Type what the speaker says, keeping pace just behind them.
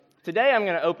Today I'm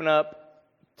going to open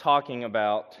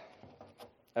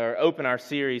our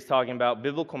series talking about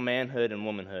biblical manhood and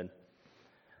womanhood.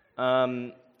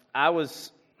 When I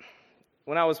was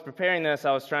preparing this,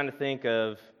 I was trying to think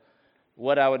of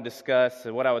what I would discuss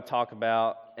and what I would talk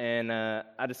about, and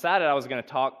I decided I was going to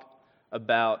talk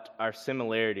about our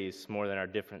similarities more than our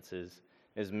differences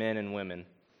as men and women,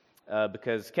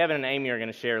 because Kevin and Amy are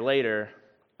going to share later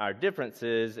our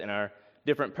differences and our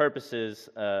different purposes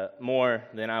more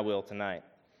than I will tonight.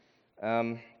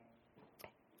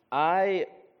 I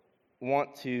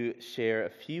want to share a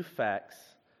few facts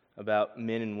about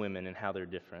men and women and how they're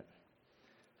different.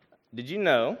 Did you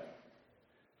know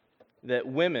that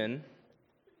women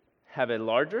have a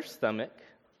larger stomach,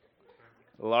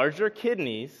 larger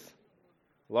kidneys,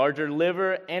 larger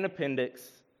liver and appendix,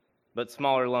 but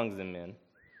smaller lungs than men?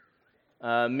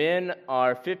 Men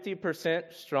are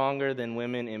 50% stronger than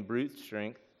women in brute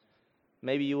strength.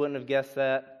 Maybe you wouldn't have guessed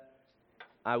that.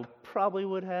 I probably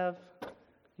would have.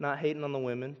 Not hating on the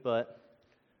women, but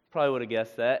probably would have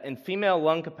guessed that. And female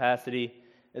lung capacity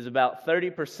is about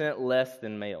 30% less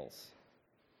than males.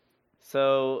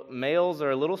 So males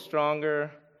are a little stronger,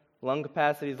 lung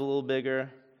capacity is a little bigger,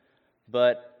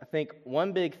 but I think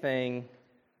one big thing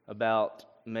about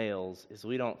males is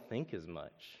we don't think as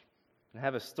much. I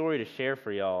have a story to share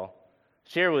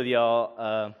with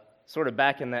y'all, sort of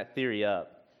backing that theory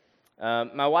up.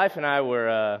 My wife and I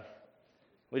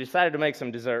we decided to make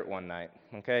some dessert one night,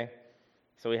 okay?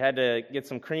 So we had to get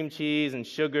some cream cheese and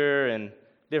sugar and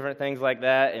different things like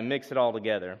that and mix it all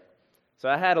together. So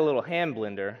I had a little hand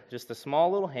blender, just a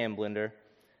small little hand blender,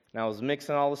 and I was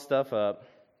mixing all the stuff up,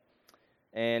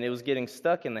 and it was getting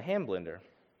stuck in the hand blender.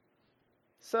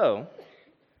 So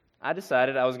I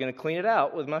decided I was going to clean it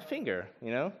out with my finger,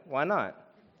 why not?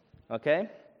 Okay?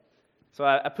 So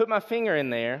I put my finger in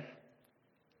there,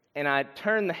 and I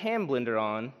turned the hand blender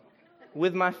on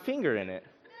with my finger in it.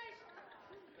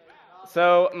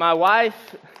 So my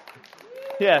wife,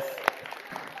 yes.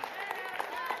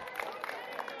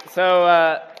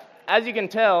 So as you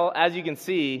can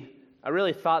see, I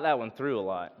really thought that one through a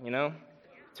lot,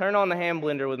 Turn on the hand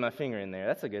blender with my finger in there.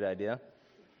 That's a good idea.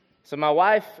 So my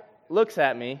wife looks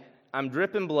at me. I'm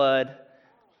dripping blood,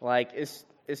 like it's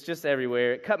just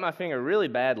everywhere. It cut my finger really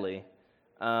badly,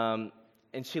 and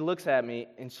she looks at me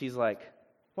and she's like,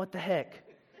 "What the heck?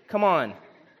 Come on!"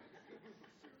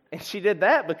 And she did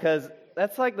that because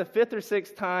that's like the 5th or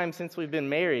 6th time since we've been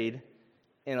married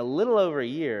in a little over a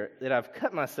year that I've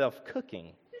cut myself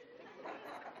cooking.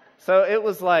 So it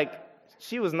was like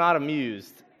she was not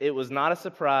amused. It was not a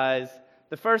surprise.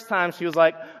 The first time she was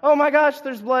like, "Oh my gosh,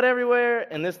 there's blood everywhere."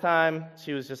 And this time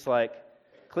she was just like,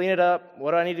 "Clean it up.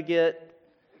 What do I need to get?"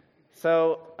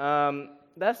 So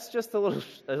that's just a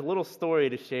little story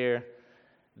to share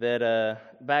that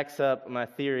backs up my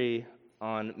theory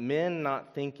on men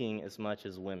not thinking as much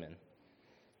as women.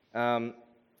 I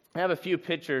have a few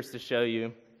pictures to show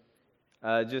you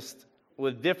just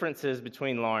with differences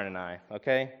between Lauren and I,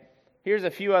 okay? Here's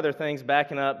a few other things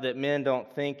backing up that men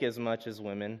don't think as much as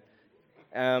women.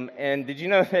 And did you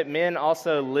know that men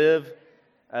also have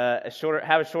a shorter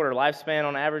lifespan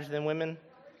on average than women?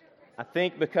 I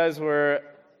think because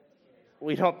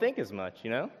we don't think as much,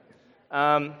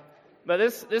 But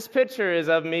this picture is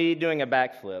of me doing a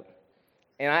backflip,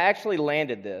 and I actually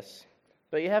landed this.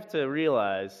 But you have to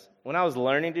realize, when I was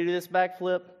learning to do this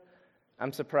backflip,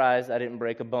 I'm surprised I didn't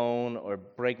break a bone or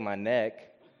break my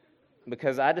neck,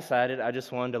 because I decided I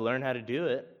just wanted to learn how to do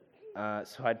it.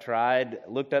 So I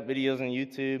looked up videos on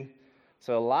YouTube.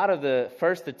 So a lot of the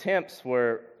first attempts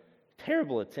were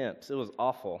terrible attempts. It was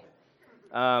awful.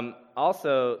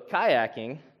 Also,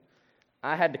 kayaking.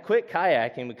 I had to quit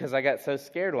kayaking because I got so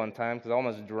scared one time because I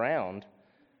almost drowned.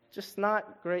 Just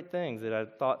not great things that I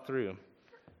thought through.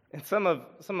 And some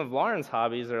of Lauren's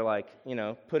hobbies are like,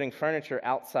 putting furniture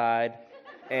outside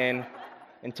and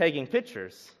taking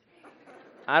pictures.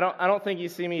 I don't think you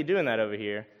see me doing that over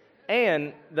here.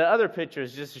 And the other picture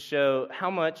is just to show how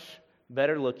much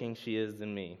better looking she is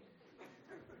than me.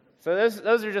 So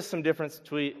those are just some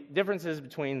differences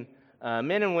between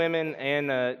men and women,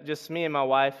 and just me and my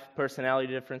wife,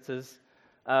 personality differences.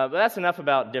 But that's enough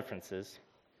about differences.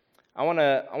 I want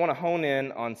to hone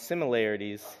in on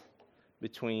similarities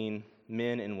between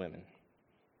men and women.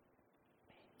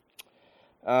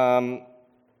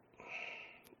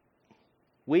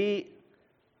 We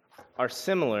are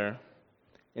similar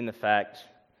in the fact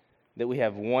that we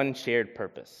have one shared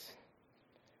purpose.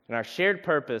 And our shared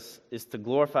purpose is to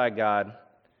glorify God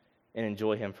and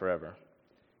enjoy Him forever.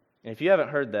 And if you haven't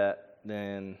heard that,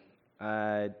 then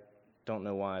I don't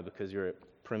know why, because you're at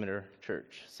Perimeter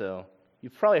Church. So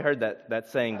You've probably heard that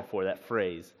saying before, that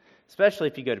phrase, especially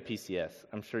if you go to PCS.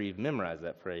 I'm sure you've memorized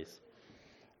that phrase.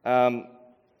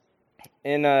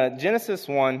 In Genesis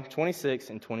 1:26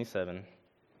 and 27,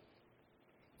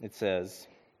 it says,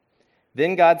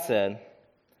 "Then God said,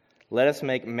 'Let us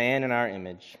make man in our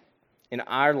image, in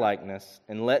our likeness,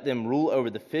 and let them rule over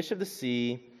the fish of the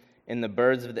sea and the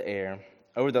birds of the air,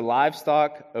 over the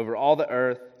livestock, over all the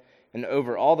earth, and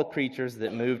over all the creatures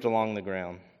that moved along the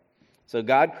ground.' So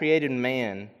God created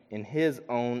man in his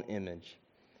own image.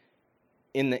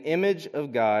 In the image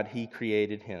of God he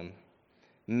created him.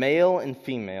 Male and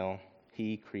female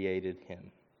he created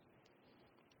him."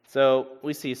 So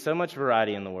we see so much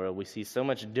variety in the world. We see so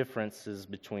much differences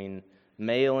between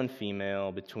male and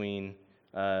female, between,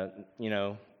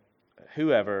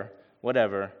 whoever,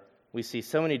 whatever. We see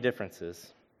so many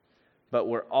differences. But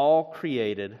we're all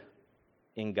created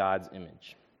in God's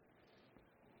image.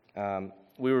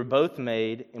 We were both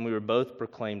made, and we were both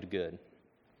proclaimed good.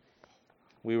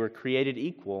 We were created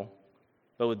equal,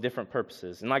 but with different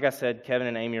purposes. And like I said, Kevin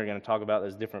and Amy are going to talk about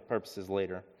those different purposes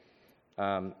later.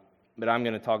 But I'm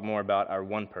going to talk more about our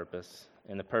one purpose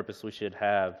and the purpose we should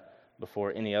have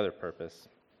before any other purpose.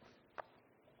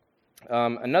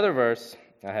 Another verse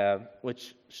I have,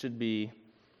 which should be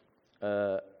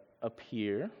up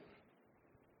here.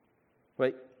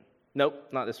 Wait,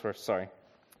 nope, not this verse, sorry.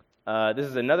 This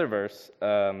is another verse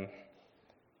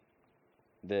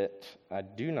that I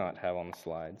do not have on the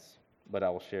slides, but I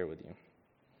will share with you.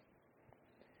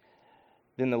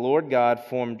 "Then the Lord God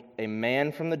formed a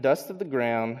man from the dust of the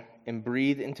ground and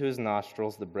breathed into his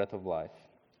nostrils the breath of life,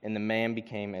 and the man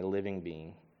became a living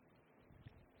being."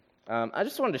 I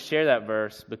just wanted to share that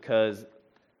verse because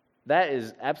that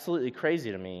is absolutely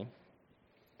crazy to me,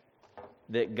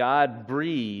 that God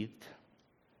breathed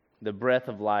the breath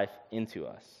of life into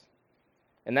us.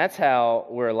 And that's how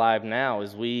we're alive now,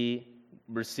 is we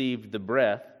received the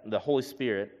breath, the Holy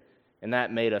Spirit, and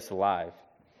that made us alive.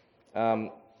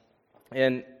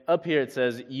 And up here it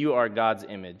says, "You are God's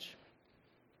image."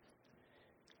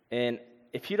 And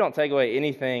if you don't take away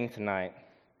anything tonight,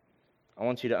 I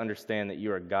want you to understand that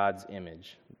you are God's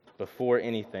image. Before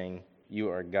anything, you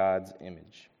are God's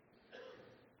image.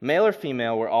 Male or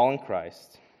female, we're all in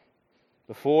Christ.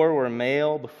 Before we're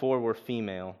male, before we're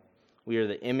female, we are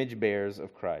the image bearers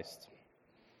of Christ.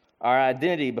 Our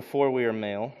identity before we are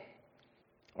male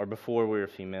or before we are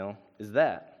female is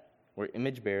that we're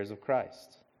image bearers of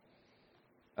Christ.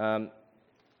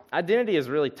 Identity is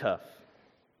really tough.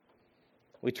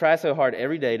 We try so hard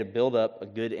every day to build up a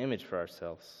good image for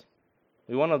ourselves.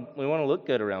 We want to look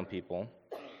good around people.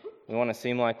 We want to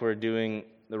seem like we're doing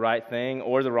the right thing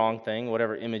or the wrong thing,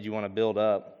 whatever image you want to build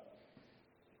up.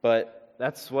 But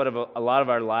that's what a lot of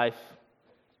our life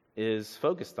is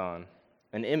focused on,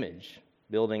 an image.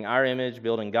 Building our image,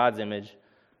 building God's image,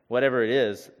 whatever it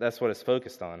is, that's what it's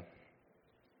focused on.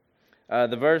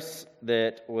 The verse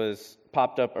that was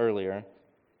popped up earlier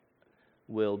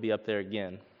will be up there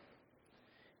again.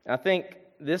 I think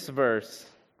this verse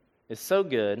is so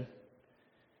good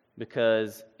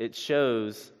because it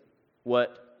shows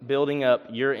what building up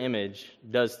your image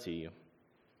does to you.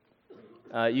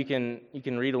 You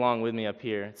can read along with me up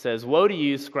here. It says, "Woe to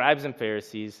you, scribes and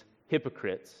Pharisees,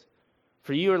 hypocrites!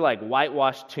 For you are like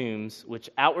whitewashed tombs, which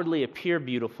outwardly appear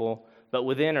beautiful, but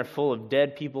within are full of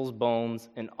dead people's bones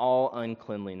and all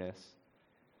uncleanliness."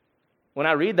 When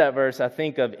I read that verse, I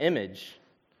think of image.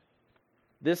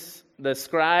 The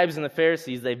scribes and the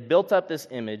Pharisees, they've built up this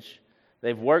image.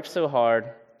 They've worked so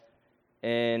hard.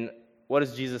 And what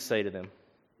does Jesus say to them?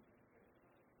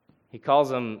 He calls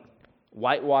them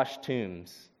whitewashed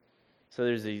tombs. So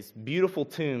there's these beautiful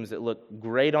tombs that look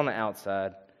great on the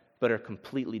outside, but are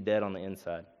completely dead on the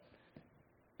inside.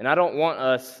 And I don't want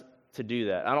us to do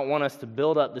that. I don't want us to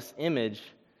build up this image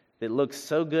that looks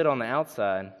so good on the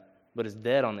outside, but is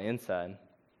dead on the inside.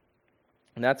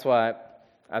 And that's why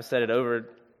I've said it over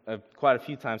quite a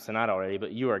few times tonight already,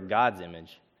 but you are God's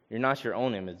image. You're not your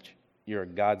own image. You're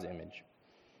God's image.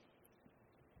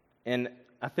 And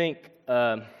I think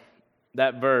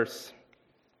that verse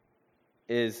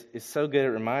is so good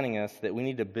at reminding us that we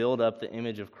need to build up the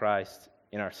image of Christ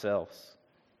in ourselves.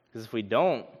 Because if we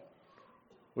don't,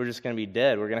 we're just going to be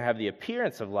dead. We're going to have the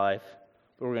appearance of life,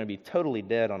 but we're going to be totally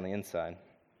dead on the inside.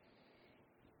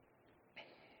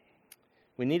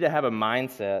 We need to have a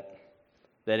mindset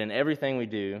that in everything we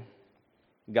do,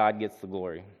 God gets the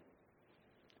glory.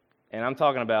 And I'm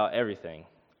talking about everything,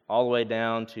 all the way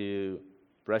down to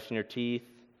brushing your teeth,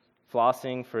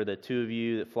 flossing for the two of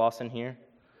you that floss in here.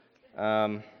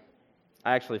 I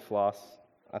actually floss.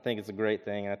 I think it's a great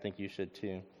thing, and I think you should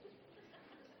too.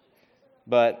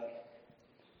 But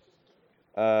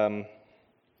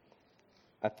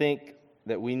I think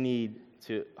that we need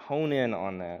to hone in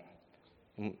on that.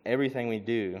 Everything we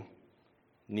do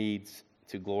needs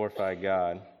to glorify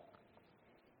God.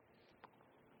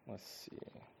 Let's see.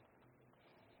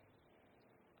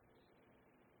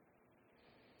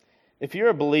 If you're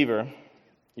a believer,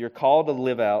 you're called to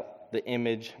live out the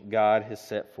image God has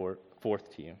set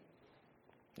forth to you,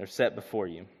 or set before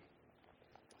you.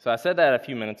 So I said that a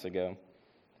few minutes ago.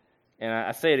 And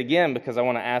I say it again because I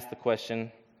want to ask the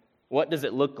question, what does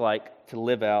it look like to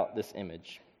live out this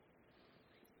image?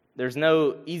 There's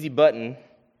no easy button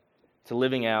to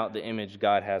living out the image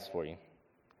God has for you.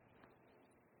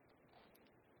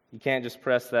 You can't just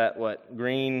press that,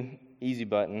 green easy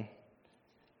button,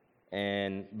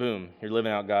 and boom, you're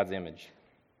living out God's image.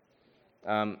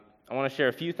 I want to share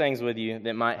a few things with you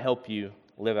that might help you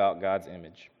live out God's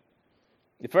image.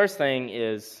 The first thing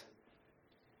is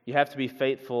you have to be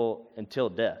faithful until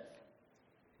death.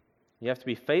 You have to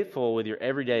be faithful with your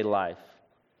everyday life.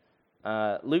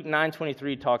 Luke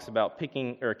 9:23 talks about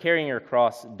carrying your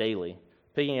cross daily,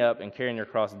 picking up and carrying your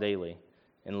cross daily,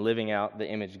 and living out the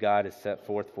image God has set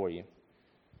forth for you.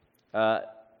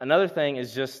 Another thing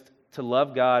is just to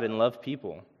love God and love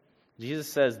people.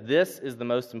 Jesus says this is the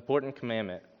most important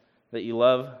commandment, that you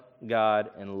love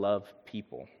God and love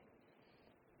people.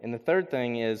 And the third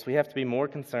thing is we have to be more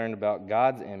concerned about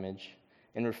God's image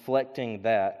and reflecting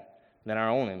that than our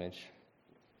own image.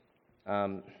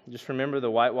 Just remember the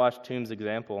whitewashed tombs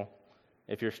example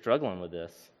if you're struggling with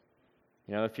this.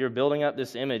 If you're building up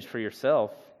this image for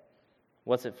yourself,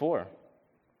 what's it for?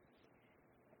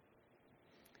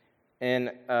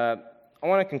 And I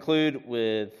want to conclude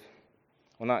with,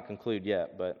 not conclude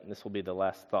yet, but this will be the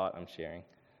last thought I'm sharing,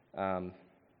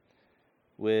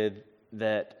 with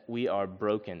that we are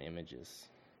broken images.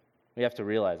 We have to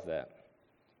realize that.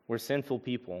 We're sinful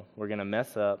people. We're going to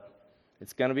mess up.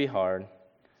 It's going to be hard.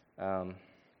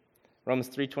 Romans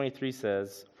 3:23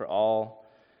 says, "For all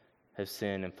have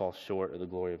sinned and fall short of the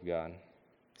glory of God."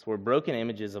 So we're broken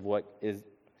images of what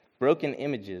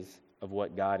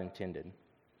God intended.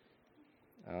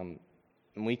 And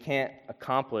we can't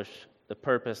accomplish the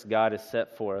purpose God has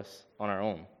set for us on our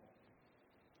own.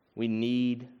 We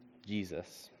need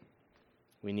Jesus.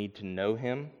 We need to know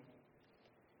Him.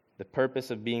 The purpose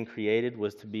of being created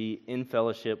was to be in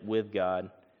fellowship with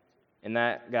God, and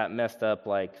that got messed up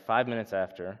like 5 minutes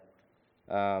after.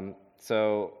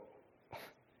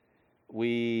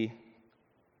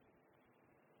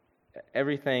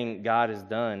 Everything God has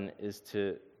done is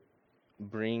to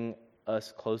bring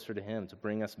us closer to Him, to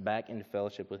bring us back into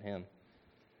fellowship with Him.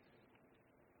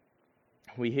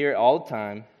 We hear it all the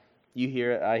time. You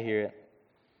hear it, I hear it.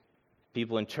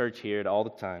 People in church hear it all the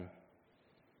time.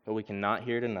 But we cannot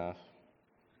hear it enough.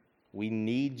 We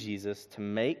need Jesus to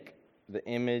make the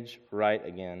image right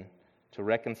again, to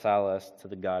reconcile us to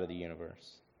the God of the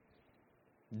universe.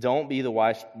 Don't be the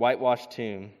whitewashed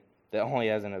tomb that only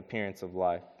has an appearance of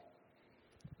life.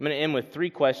 I'm going to end with 3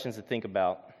 questions to think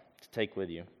about, to take with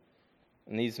you.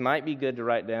 And these might be good to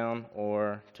write down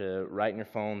or to write in your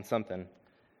phone, something.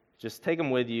 Just take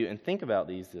them with you and think about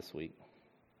these this week.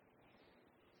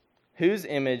 Whose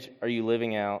image are you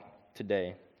living out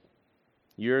today?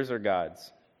 Yours or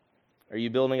God's? Are you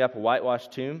building up a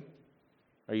whitewashed tomb?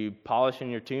 Are you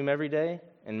polishing your tomb every day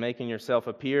and making yourself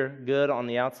appear good on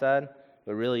the outside,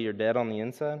 but really you're dead on the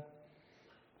inside?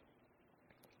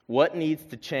 What needs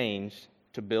to change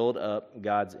to build up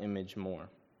God's image more?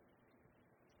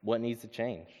 What needs to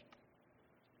change?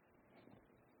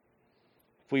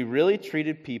 If we really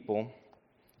treated people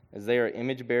as they are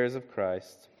image bearers of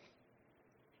Christ,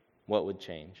 what would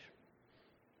change?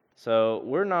 So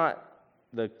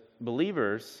the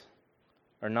believers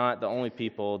are not the only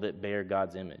people that bear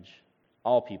God's image.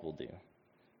 All people do.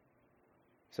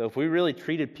 So if we really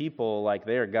treated people like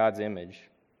they are God's image,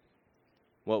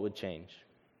 what would change?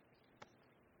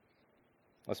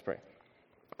 Let's pray.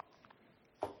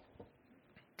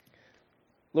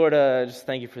 Lord, just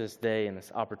thank you for this day and this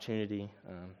opportunity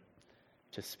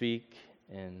to speak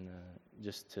and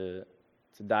just to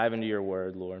dive into your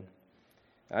word, Lord.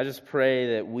 I just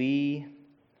pray that we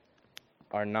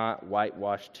are not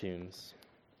whitewashed tombs.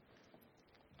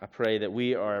 I pray that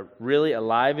we are really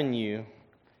alive in you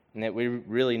and that we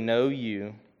really know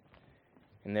you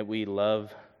and that we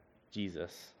love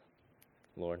Jesus,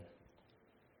 Lord.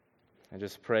 I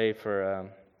just pray for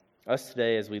us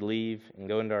today as we leave and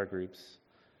go into our groups.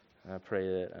 I pray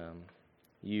that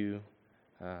you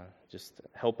just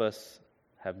help us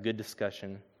have good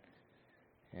discussion.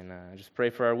 And I just pray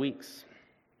for our weeks.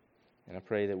 And I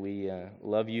pray that we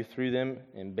love you through them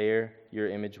and bear your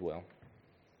image well.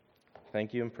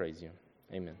 Thank you and praise you.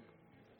 Amen.